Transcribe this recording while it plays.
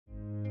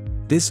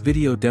This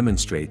video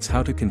demonstrates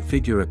how to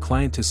configure a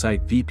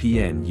client-to-site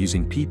VPN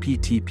using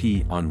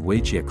PPTP on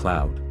Ruijie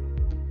Cloud.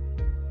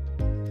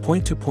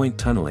 Point-to-point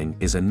tunneling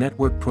is a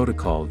network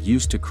protocol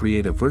used to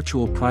create a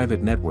virtual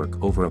private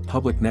network over a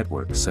public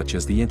network such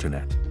as the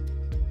Internet.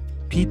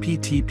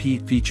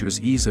 PPTP features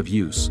ease of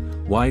use,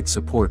 wide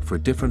support for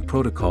different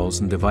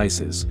protocols and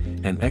devices,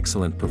 and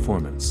excellent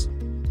performance.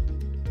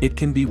 It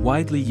can be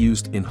widely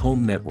used in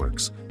home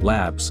networks,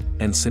 labs,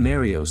 and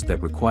scenarios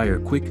that require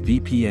quick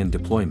VPN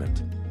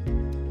deployment.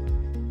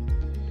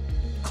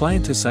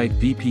 Client-to-site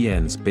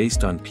VPNs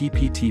based on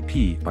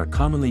PPTP are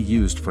commonly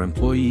used for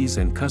employees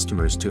and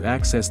customers to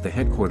access the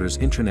headquarters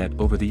intranet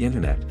over the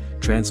Internet,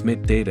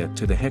 transmit data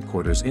to the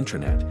headquarters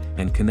intranet,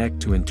 and connect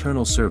to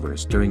internal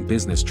servers during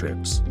business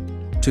trips.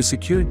 To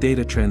secure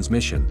data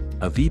transmission,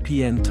 a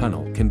VPN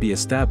tunnel can be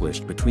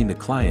established between the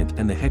client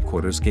and the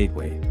headquarters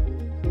gateway.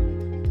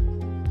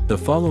 The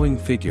following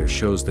figure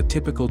shows the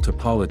typical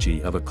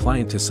topology of a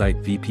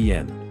client-to-site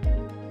VPN.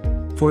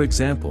 For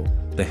example,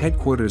 the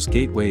headquarters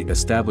gateway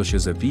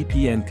establishes a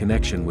VPN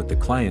connection with the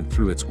client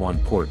through its WAN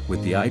port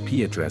with the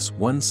IP address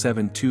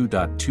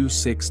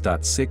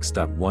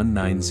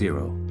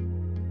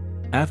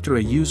 172.26.6.190. After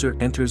a user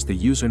enters the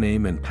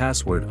username and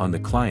password on the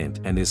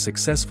client and is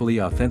successfully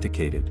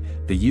authenticated,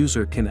 the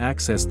user can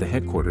access the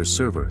headquarters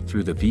server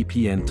through the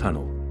VPN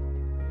tunnel.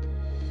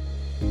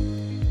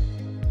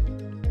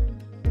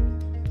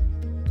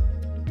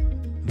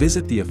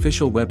 Visit the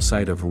official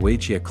website of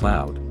Ruijie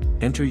Cloud,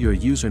 enter your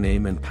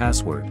username and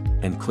password,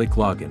 and click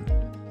Login.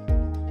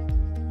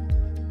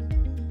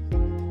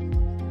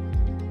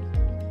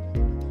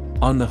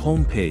 On the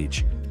home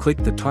page, click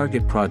the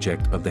target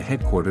project of the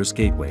headquarters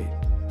gateway.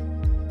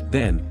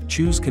 Then,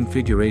 choose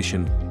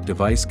Configuration,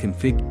 Device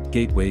Config,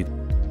 Gateway,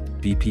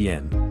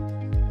 VPN.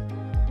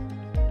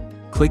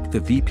 Click the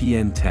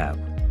VPN tab.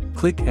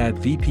 Click Add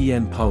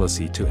VPN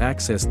Policy to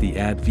access the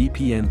Add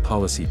VPN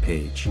Policy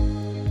page.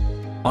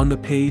 On the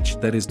page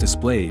that is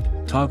displayed,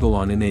 toggle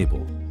on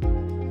Enable.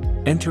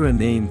 Enter a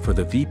name for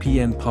the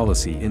VPN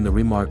policy in the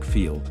remark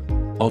field.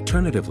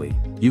 Alternatively,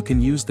 you can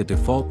use the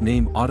default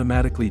name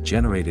automatically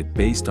generated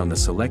based on the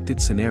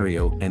selected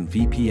scenario and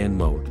VPN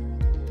mode.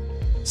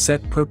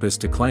 Set purpose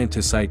to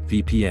client-to-site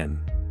VPN.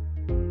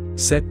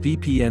 Set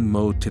VPN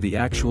mode to the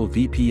actual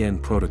VPN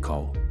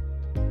protocol.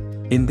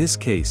 In this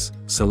case,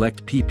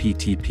 select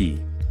PPTP.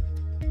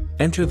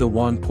 Enter the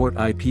WAN port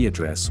IP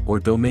address or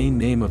domain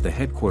name of the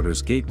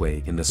headquarters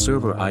gateway in the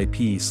server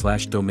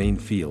IP/domain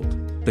field.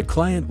 The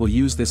client will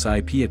use this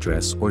IP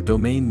address or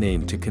domain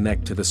name to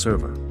connect to the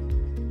server.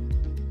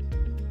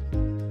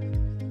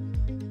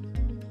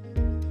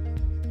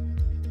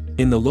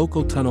 In the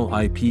local tunnel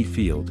IP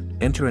field,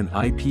 enter an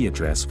IP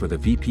address for the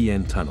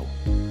VPN tunnel.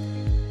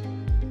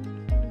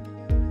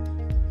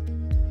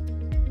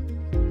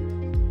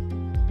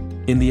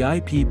 In the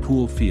IP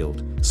pool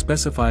field,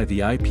 specify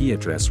the IP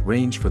address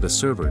range for the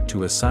server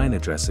to assign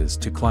addresses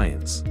to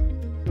clients.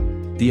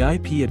 The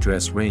IP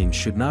address range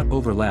should not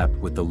overlap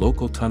with the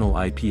local tunnel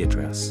IP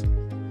address.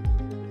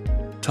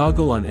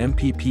 Toggle on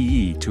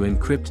MPPE to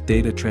encrypt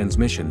data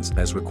transmissions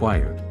as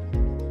required.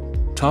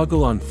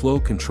 Toggle on flow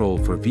control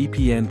for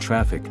VPN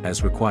traffic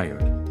as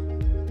required.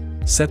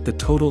 Set the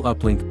total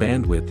uplink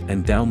bandwidth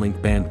and downlink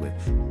bandwidth.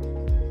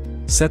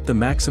 Set the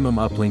maximum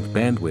uplink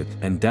bandwidth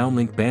and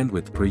downlink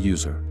bandwidth per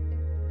user.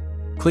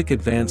 Click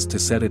Advanced to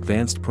set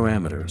advanced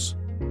parameters.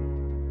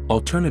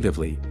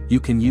 Alternatively, you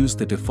can use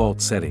the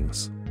default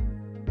settings.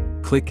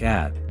 Click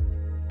Add.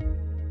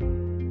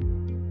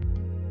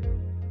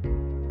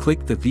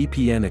 Click the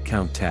VPN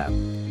Account tab.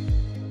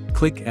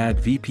 Click Add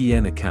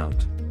VPN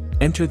Account.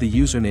 Enter the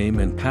username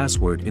and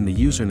password in the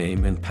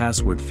username and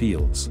password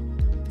fields.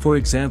 For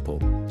example,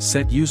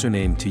 set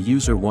username to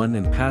user1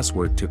 and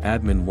password to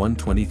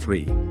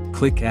admin123.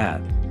 Click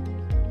Add.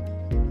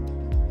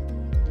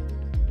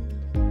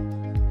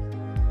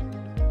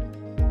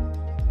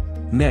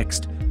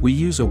 Next, we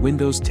use a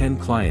Windows 10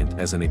 client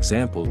as an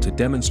example to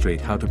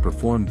demonstrate how to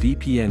perform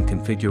VPN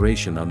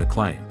configuration on the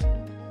client.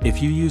 If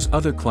you use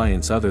other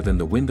clients other than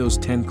the Windows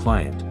 10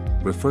 client,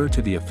 refer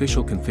to the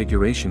official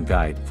configuration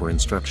guide for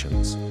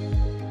instructions.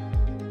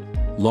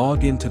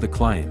 Log into the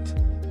client.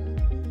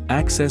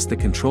 Access the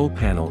control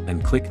panel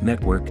and click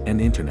Network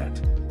and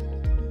Internet.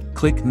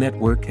 Click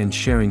Network and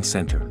Sharing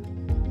Center.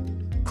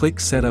 Click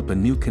Set up a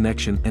new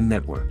connection and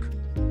network.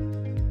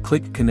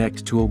 Click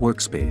Connect to a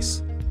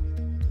workspace.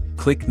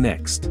 Click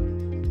Next.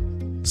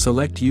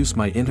 Select Use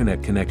My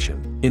Internet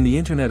Connection. In the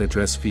Internet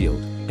address field,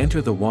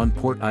 enter the WAN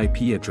port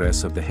IP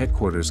address of the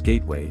headquarters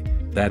gateway,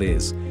 that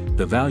is,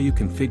 the value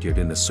configured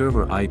in the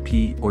server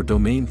IP or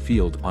domain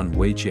field on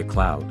Ruijie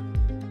Cloud.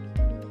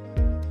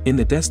 In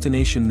the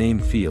destination name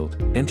field,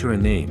 enter a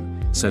name,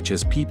 such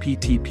as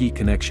PPTP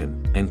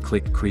connection, and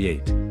click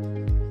Create.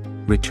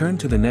 Return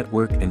to the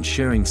Network and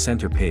Sharing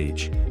Center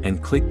page, and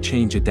click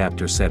Change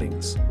Adapter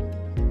Settings.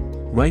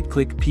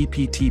 Right-click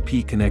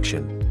PPTP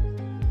connection,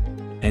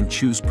 and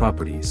choose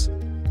Properties.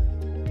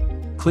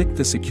 Click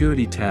the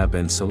Security tab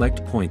and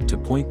select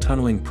Point-to-Point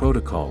Tunneling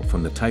Protocol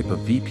from the Type of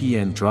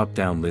VPN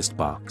drop-down list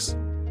box.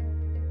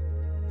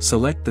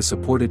 Select the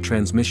supported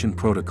transmission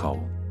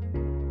protocol.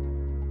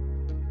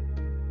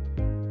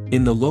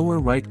 In the lower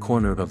right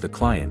corner of the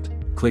client,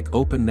 click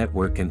Open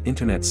Network and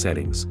Internet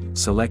Settings,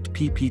 select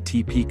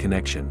PPTP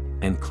connection,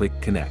 and click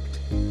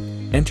Connect.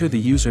 Enter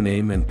the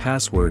username and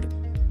password,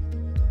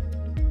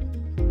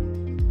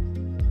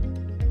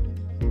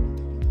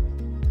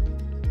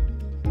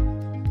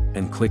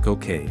 and click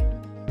OK.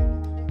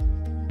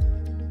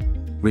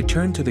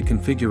 Return to the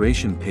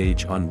configuration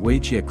page on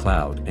Ruijie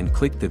Cloud and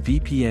click the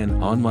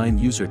VPN Online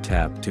User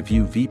tab to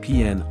view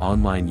VPN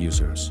online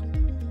users.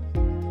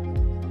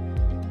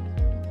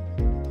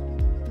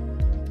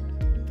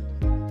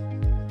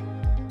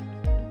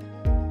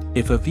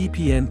 If a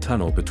VPN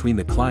tunnel between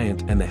the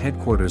client and the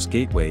headquarters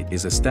gateway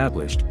is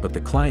established but the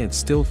client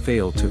still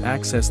failed to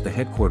access the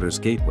headquarters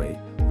gateway,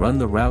 run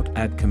the route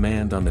add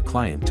command on the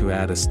client to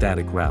add a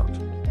static route.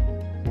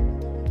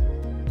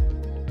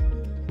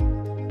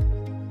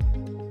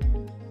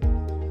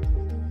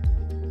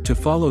 To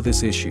follow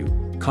this issue,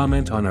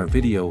 comment on our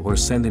video or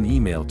send an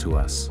email to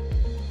us.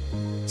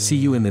 See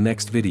you in the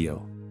next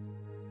video.